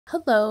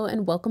Hello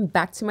and welcome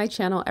back to my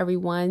channel,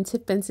 everyone.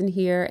 Tiff Benson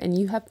here, and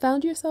you have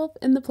found yourself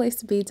in the place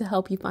to be to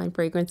help you find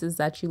fragrances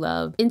that you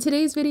love. In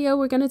today's video,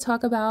 we're going to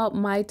talk about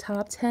my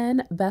top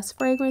 10 best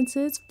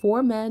fragrances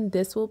for men.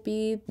 This will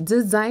be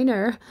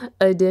designer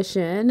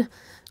edition.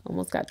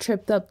 Almost got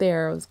tripped up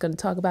there. I was going to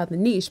talk about the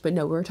niche, but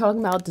no, we're talking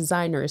about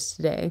designers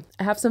today.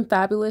 I have some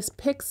fabulous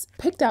picks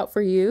picked out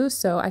for you,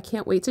 so I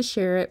can't wait to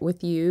share it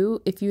with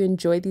you. If you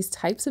enjoy these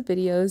types of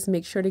videos,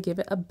 make sure to give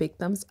it a big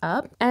thumbs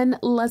up and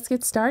let's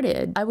get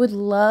started. I would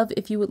love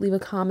if you would leave a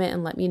comment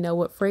and let me know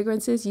what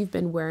fragrances you've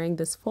been wearing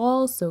this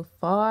fall so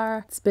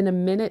far. It's been a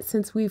minute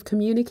since we've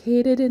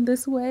communicated in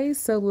this way,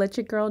 so let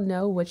your girl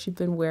know what you've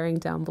been wearing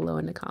down below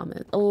in the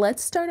comments.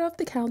 Let's start off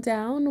the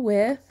countdown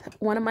with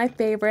one of my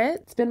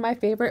favorites. It's been my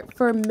favorite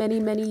for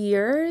many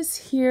years.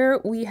 Here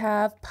we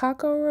have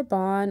Paco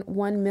Rabanne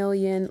 1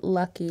 Million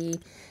Lucky.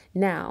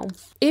 Now,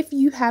 if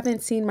you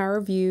haven't seen my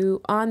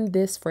review on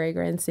this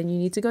fragrance, then you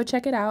need to go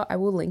check it out. I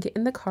will link it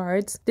in the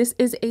cards. This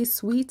is a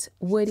sweet,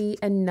 woody,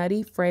 and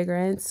nutty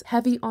fragrance,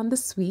 heavy on the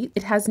sweet.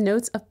 It has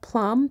notes of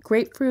plum,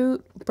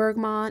 grapefruit,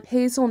 bergamot,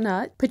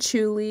 hazelnut,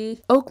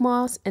 patchouli, oak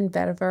moss, and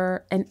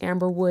vetiver, and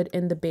amberwood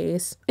in the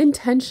base.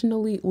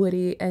 Intentionally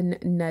woody and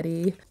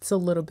nutty. It's a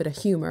little bit of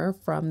humor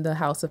from the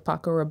house of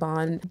Paco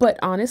Rabanne. But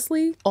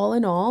honestly, all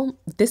in all,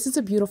 this is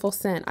a beautiful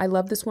scent. I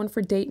love this one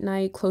for date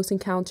night, close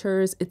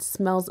encounters. It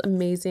smells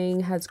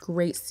amazing, has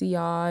great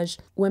sillage.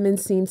 Women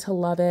seem to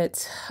love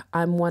it.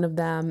 I'm one of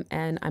them,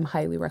 and I'm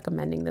highly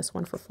recommending this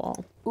one for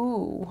fall.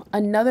 Ooh,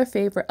 another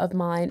favorite of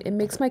mine. It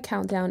makes my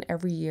countdown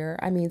every year.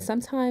 I mean,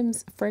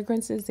 sometimes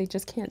fragrances, they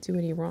just can't do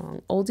any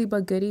wrong. Oldie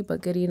but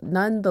goodie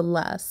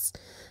nonetheless.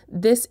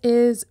 This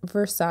is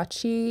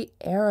Versace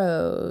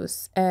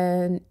Eros,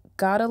 and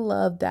gotta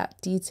love that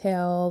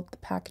detail. The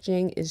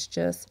packaging is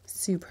just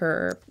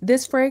superb.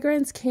 This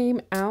fragrance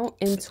came out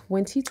in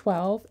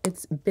 2012.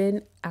 It's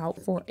been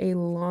out for a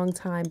long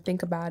time.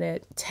 Think about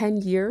it. 10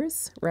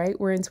 years, right?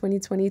 We're in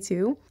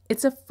 2022.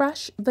 It's a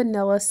fresh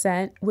vanilla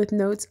scent with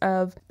notes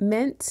of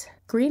mint,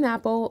 green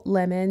apple,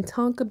 lemon,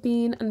 tonka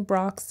bean, and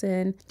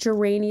ambroxan,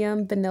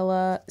 geranium,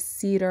 vanilla,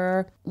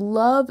 cedar.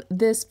 Love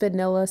this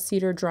vanilla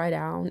cedar dry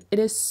down. It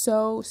is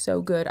so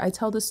good. I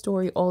tell this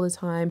story all the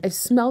time. I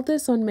smelled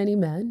this on many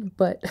men,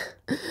 but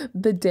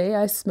the day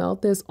I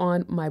smelled this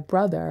on my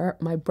brother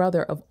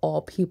of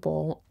all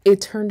people, it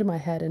turned my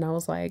head and I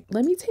was like,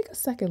 let me take a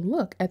second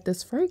look at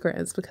this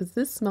fragrance because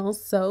this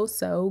smells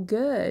so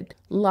good.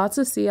 Lots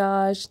of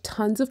sillage,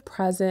 tons of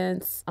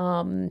presence.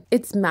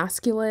 It's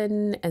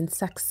masculine and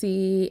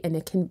sexy, and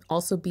it can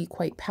also be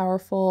quite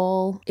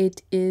powerful.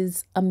 It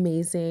is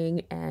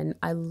amazing, and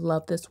I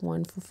love this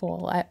one for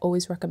fall. I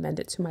always recommend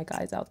it to my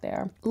guys out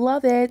there.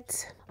 Love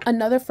it.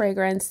 Another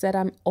fragrance that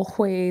I'm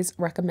always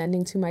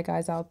recommending to my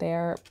guys out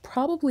there,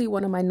 probably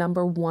one of my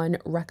 #1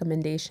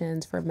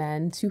 recommendations for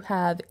men to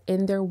have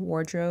in their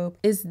wardrobe,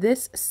 is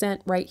this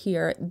scent right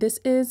here. This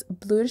is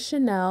Bleu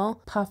de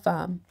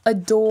Parfum.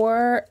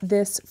 Adore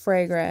this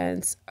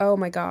fragrance. Oh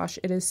my gosh,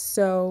 it is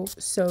so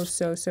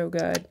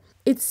good.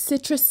 It's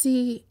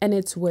citrusy and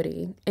it's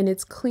woody and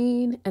it's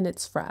clean and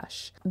it's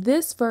fresh.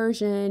 This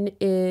version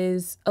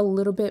is a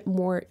little bit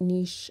more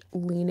niche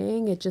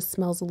leaning. It just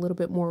smells a little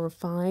bit more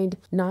refined,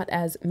 not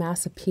as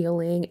mass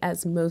appealing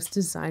as most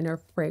designer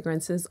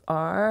fragrances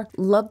are.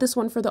 Love this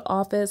one for the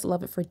office,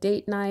 love it for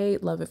date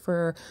night, love it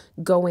for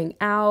going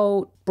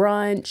out,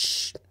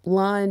 brunch,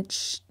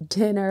 lunch,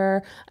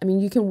 dinner. I mean,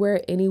 you can wear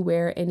it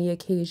anywhere, any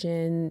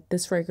occasion.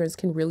 This fragrance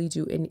can really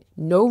do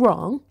no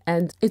wrong,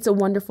 and it's a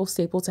wonderful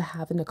staple to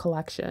have in a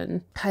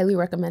collection. Highly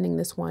recommending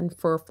this one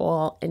for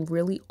fall and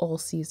really all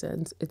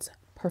seasons. It's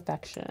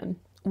perfection.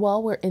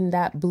 While we're in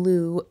that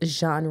blue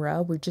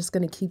genre, we're just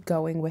going to keep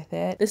going with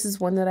it. This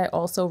is one that I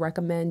also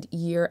recommend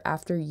year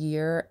after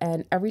year,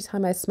 and every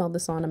time I smell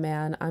this on a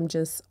man, I'm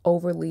just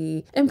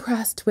overly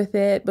impressed with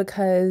it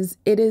because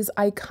it is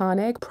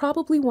iconic.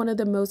 Probably one of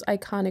the most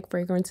iconic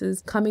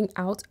fragrances coming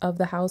out of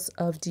the house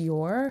of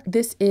Dior.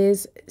 This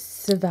is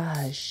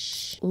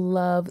Sauvage.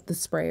 Love the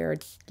sprayer.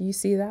 Do you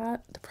see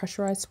that? The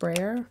pressurized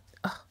sprayer?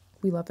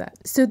 We love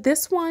that. So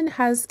this one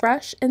has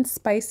fresh and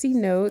spicy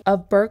notes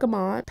of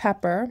bergamot,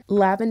 pepper,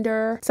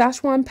 lavender,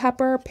 Szechuan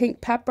pepper,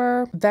 pink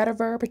pepper,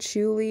 vetiver,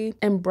 patchouli,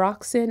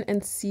 ambroxan,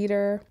 and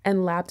cedar,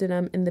 and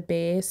labdanum in the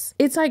base.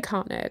 It's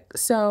iconic.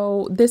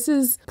 So this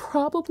is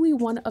probably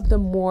one of the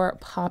more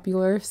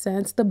popular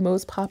scents, the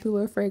most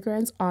popular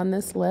fragrance on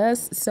this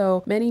list.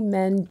 So many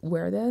men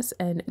wear this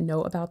and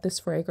know about this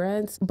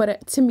fragrance,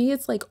 but to me,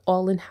 it's like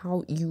all in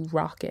how you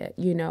rock it,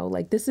 you know,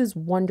 like this is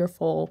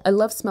wonderful. I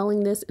love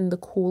smelling this in the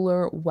cooler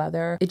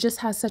weather. It just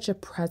has such a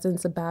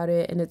presence about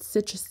it, and it's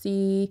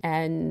citrusy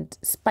and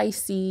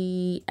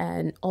spicy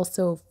and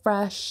also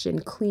fresh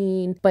and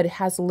clean, but it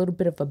has a little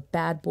bit of a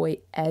bad boy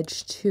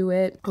edge to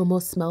it.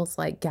 Almost smells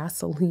like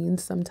gasoline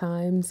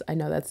sometimes. I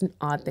know that's an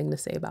odd thing to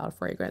say about a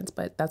fragrance,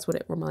 but that's what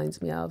it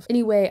reminds me of.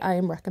 Anyway, I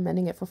am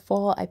recommending it for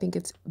fall. I think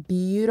it's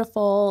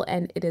beautiful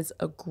and it is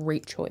a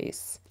great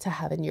choice to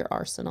have in your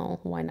arsenal.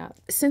 Why not?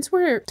 Since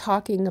we're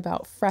talking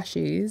about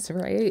freshies,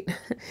 right?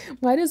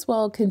 Might as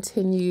well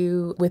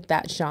continue with with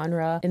that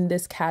genre in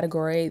this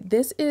category.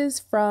 This is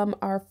from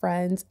our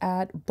friends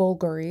at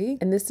Bvlgari,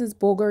 and this is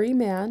Bvlgari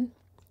Man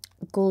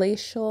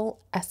Glacial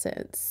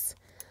Essence.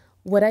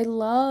 What I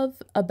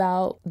love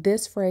about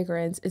this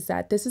fragrance is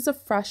that this is a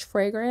fresh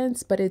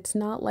fragrance, but it's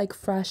not like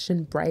fresh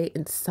and bright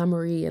and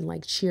summery and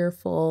like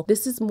cheerful.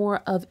 This is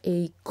more of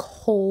a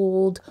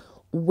cold,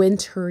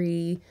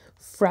 wintry,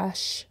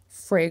 fresh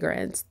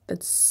fragrance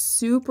that's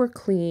super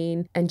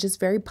clean and just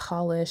very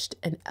polished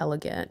and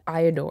elegant.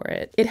 I adore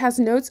it. It has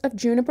notes of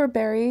juniper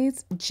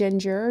berries,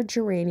 ginger,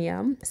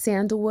 geranium,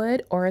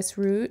 sandalwood, orris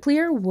root,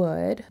 clear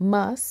wood,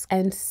 musk,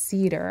 and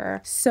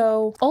cedar.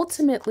 So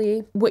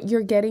ultimately, what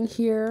you're getting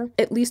here,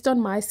 at least on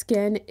my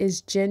skin,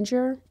 is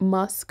ginger,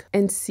 musk,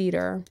 and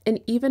cedar, and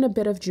even a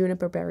bit of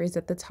juniper berries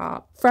at the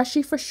top.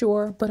 Freshy for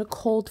sure, but a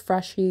cold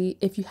freshie.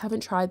 If you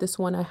haven't tried this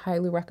one, I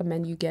highly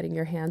recommend you getting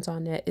your hands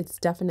on it. It's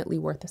definitely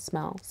worth a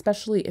smell,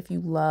 especially if you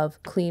love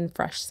clean,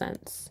 fresh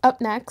scents. Up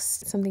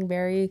next, something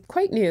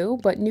quite new,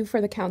 but new for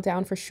the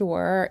countdown for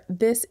sure.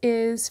 This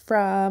is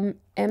from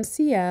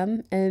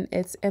MCM, and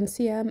it's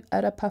Mcm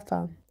Eau de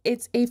Parfum.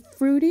 It's a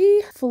fruity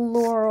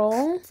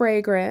floral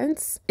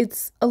fragrance.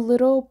 It's a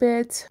little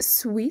bit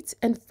sweet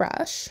and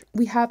fresh.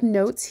 We have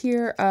notes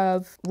here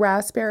of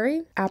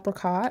raspberry,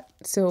 apricot,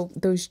 so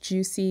those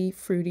juicy,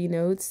 fruity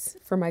notes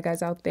for my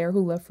guys out there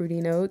who love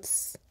fruity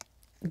notes.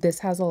 This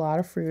has a lot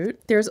of fruit.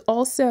 There's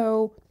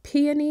also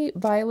peony,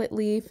 violet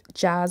leaf,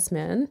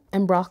 jasmine,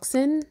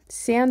 ambroxan,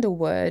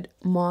 sandalwood,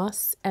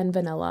 moss, and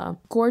vanilla.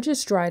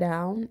 Gorgeous dry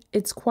down.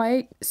 It's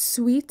quite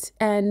sweet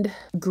and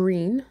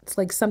green. It's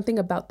like something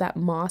about that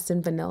moss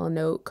and vanilla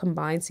note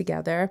combined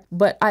together.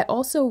 But I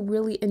also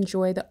really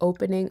enjoy the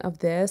opening of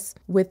this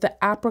with the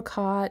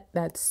apricot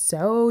that's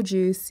so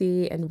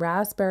juicy and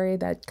raspberry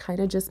that kind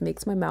of just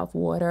makes my mouth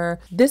water.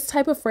 This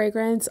type of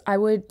fragrance, I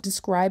would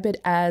describe it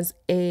as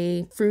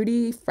a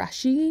fruity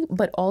freshie,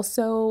 but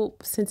also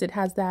since it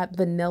has that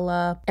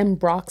vanilla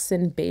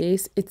ambroxan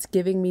base, it's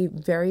giving me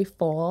very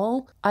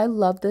fall. I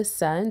love this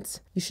scent.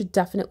 You should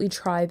definitely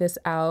try this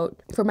out.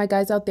 For my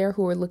guys out there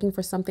who are looking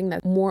for something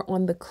that's more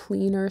on the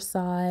cleaner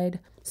side,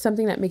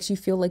 something that makes you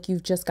feel like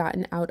you've just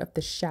gotten out of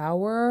the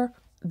shower,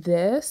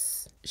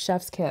 this,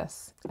 chef's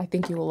kiss. I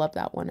think you will love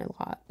that one a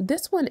lot.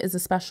 This one is a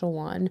special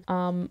one.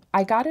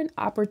 I got an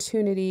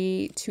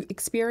opportunity to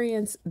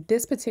experience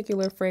this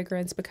particular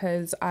fragrance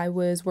because I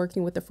was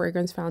working with the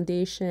Fragrance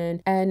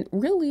Foundation, and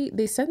really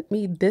they sent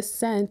me this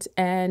scent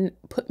and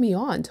put me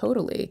on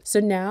totally. So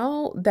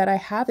now that I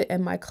have it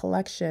in my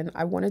collection,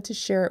 I wanted to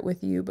share it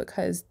with you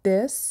because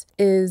this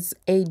is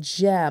a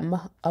gem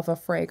of a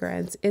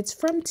fragrance. It's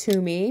from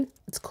Tumi.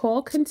 It's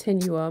called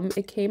Continuum.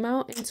 It came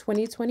out in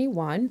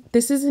 2021.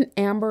 This is an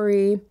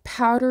ambery,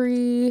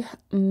 powdery,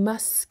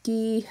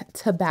 musky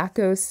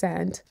tobacco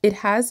scent. It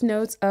has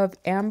notes of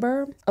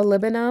amber,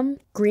 olibanum,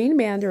 green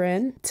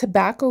mandarin,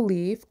 tobacco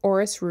leaf,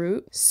 orris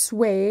root,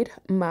 suede,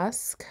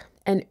 musk,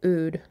 and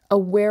oud, a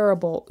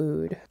wearable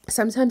oud.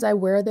 Sometimes I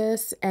wear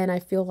this and I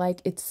feel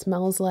like it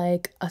smells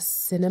like a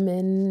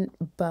cinnamon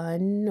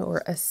bun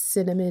or a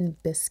cinnamon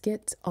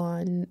biscuit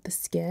on the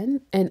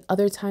skin. And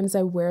other times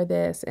I wear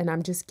this and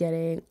I'm just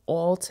getting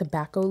all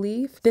tobacco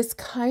leaf. This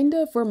kind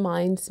of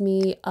reminds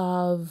me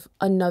of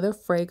another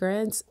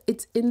fragrance.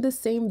 It's in the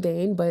same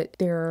vein, but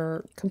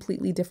they're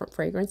completely different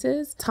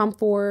fragrances. Tom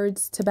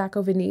Ford's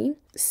Tobacco Vanille.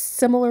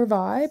 Similar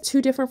vibe,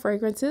 two different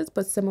fragrances,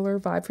 but similar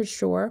vibe for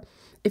sure.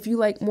 If you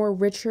like more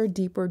richer,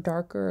 deeper,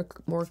 darker,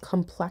 more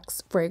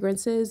complex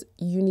fragrances,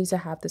 you need to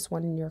have this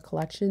one in your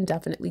collection.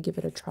 Definitely give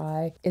it a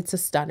try. It's a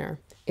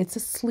stunner. It's a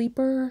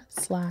sleeper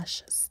 /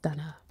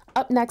 stunner.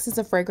 Up next is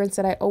a fragrance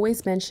that I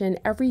always mention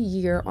every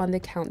year on the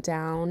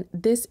countdown.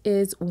 This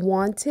is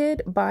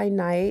Wanted by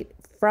Night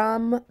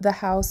from the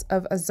house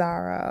of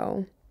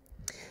Azzaro.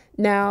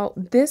 Now,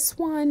 this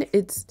one,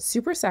 it's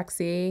super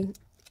sexy.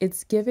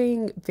 It's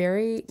giving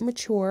very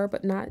mature,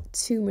 but not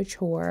too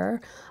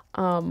mature.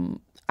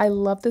 I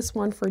love this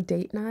one for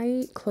date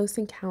night, close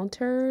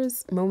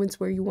encounters, moments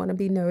where you want to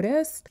be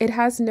noticed. It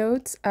has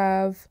notes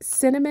of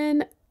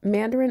cinnamon,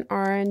 mandarin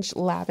orange,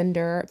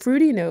 lavender,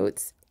 fruity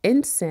notes,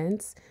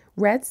 incense,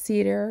 red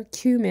cedar,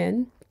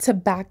 cumin,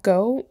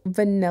 tobacco,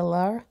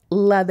 vanilla,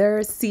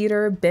 leather,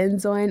 cedar,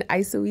 benzoin,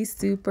 isoe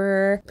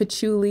super,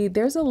 patchouli.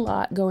 There's a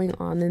lot going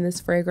on in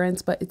this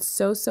fragrance, but it's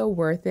so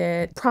worth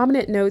it.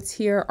 Prominent notes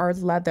here are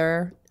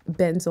leather,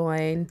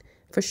 benzoin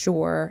for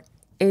sure,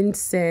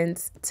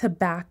 incense,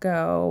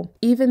 tobacco.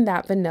 Even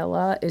that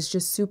vanilla is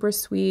just super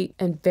sweet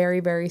and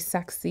very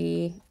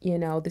sexy. You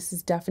know, this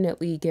is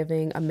definitely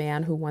giving a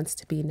man who wants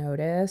to be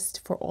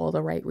noticed for all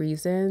the right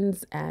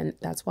reasons, and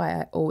that's why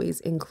I always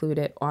include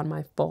it on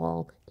my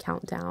fall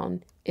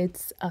countdown.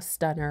 It's a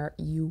stunner.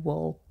 You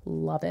will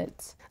love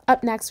it.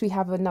 Up next, we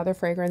have another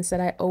fragrance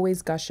that I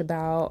always gush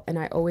about and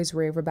I always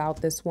rave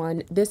about this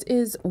one. This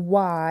is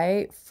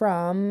Y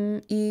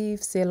from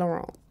Yves Saint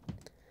Laurent.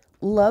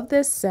 Love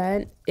this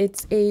scent.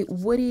 It's a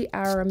woody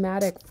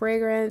aromatic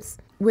fragrance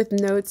with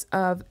notes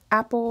of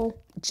apple,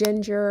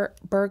 ginger,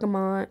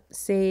 bergamot,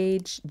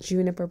 sage,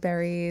 juniper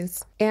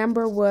berries,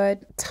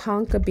 amberwood,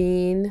 tonka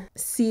bean,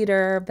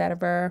 cedar,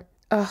 vetiver,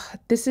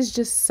 This is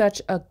just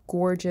such a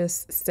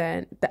gorgeous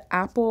scent. The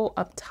apple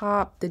up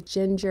top, the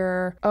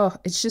ginger. Oh,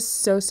 it's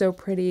just so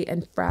pretty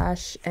and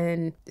fresh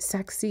and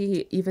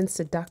sexy, even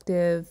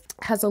seductive.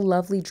 Has a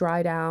lovely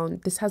dry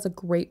down. This has a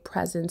great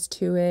presence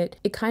to it.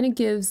 It kind of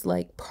gives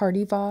like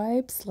party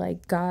vibes,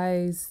 like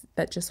guys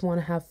that just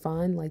want to have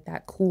fun, like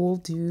that cool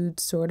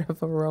dude sort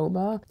of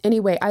aroma.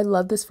 Anyway, I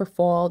love this for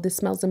fall. This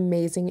smells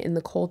amazing in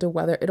the colder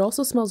weather. It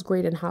also smells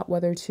great in hot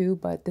weather too,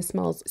 but this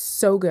smells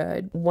so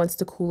good once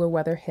the cooler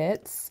weather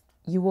hits.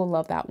 You will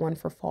love that one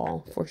for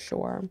fall for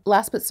sure.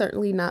 Last but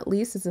certainly not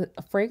least is a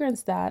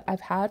fragrance that I've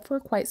had for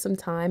quite some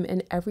time,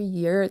 and every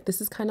year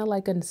this is kind of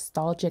like a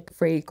nostalgic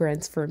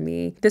fragrance for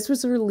me. This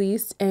was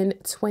released in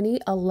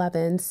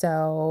 2011,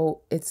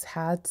 so it's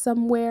had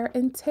some wear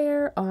and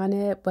tear on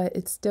it, but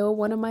it's still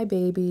one of my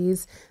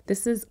babies.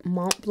 This is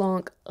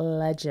Montblanc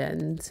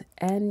Legend,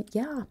 and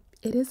yeah,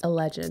 it is a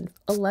legend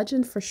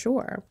for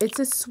sure. It's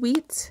a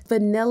sweet,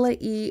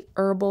 vanilla-y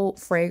herbal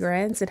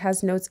fragrance. It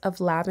has notes of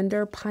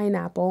lavender,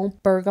 pineapple,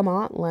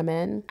 bergamot,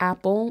 lemon,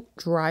 apple,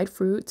 dried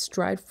fruits.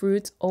 Dried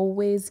fruits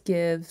always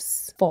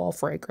gives fall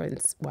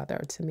fragrance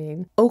weather to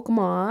me. Oak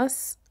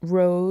moss,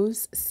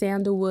 rose,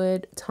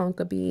 sandalwood,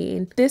 tonka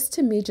bean. This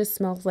to me just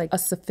smells like a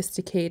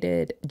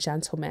sophisticated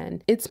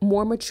gentleman. It's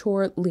more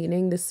mature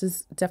leaning. This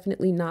is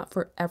definitely not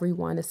for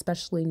everyone,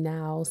 especially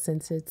now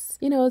since it's,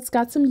 you know, it's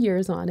got some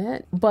years on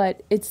it,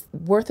 but it's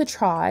worth a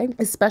try,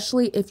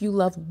 especially if you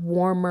love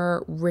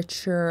warmer,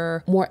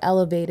 richer, more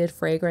elevated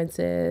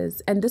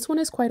fragrances. And this one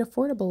is quite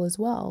affordable as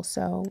well.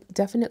 So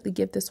definitely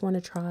give this one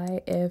a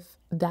try if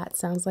that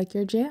sounds like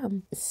your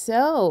jam.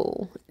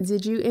 So,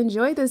 did you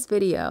enjoy this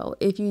video?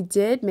 If you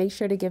did, make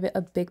sure to give it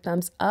a big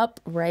thumbs up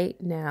right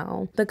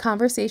now. The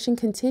conversation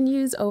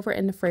continues over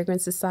in the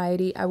Fragrance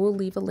Society. I will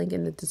leave a link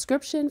in the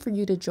description for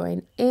you to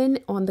join in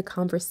on the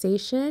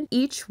conversation.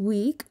 Each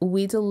week,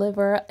 we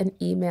deliver an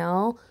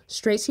email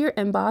straight to your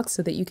inbox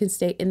so that you can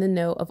stay in the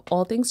know of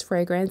all things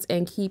fragrance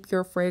and keep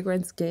your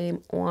fragrance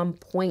game on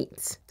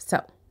point.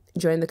 So,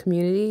 join the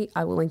community.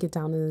 I will link it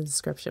down in the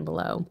description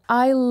below.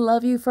 I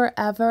love you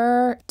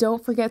forever.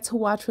 Don't forget to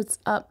watch what's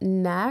up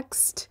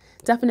next.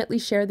 Definitely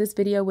share this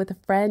video with a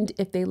friend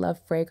if they love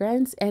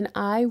fragrance, and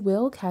I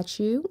will catch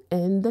you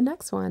in the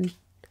next one.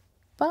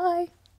 Bye.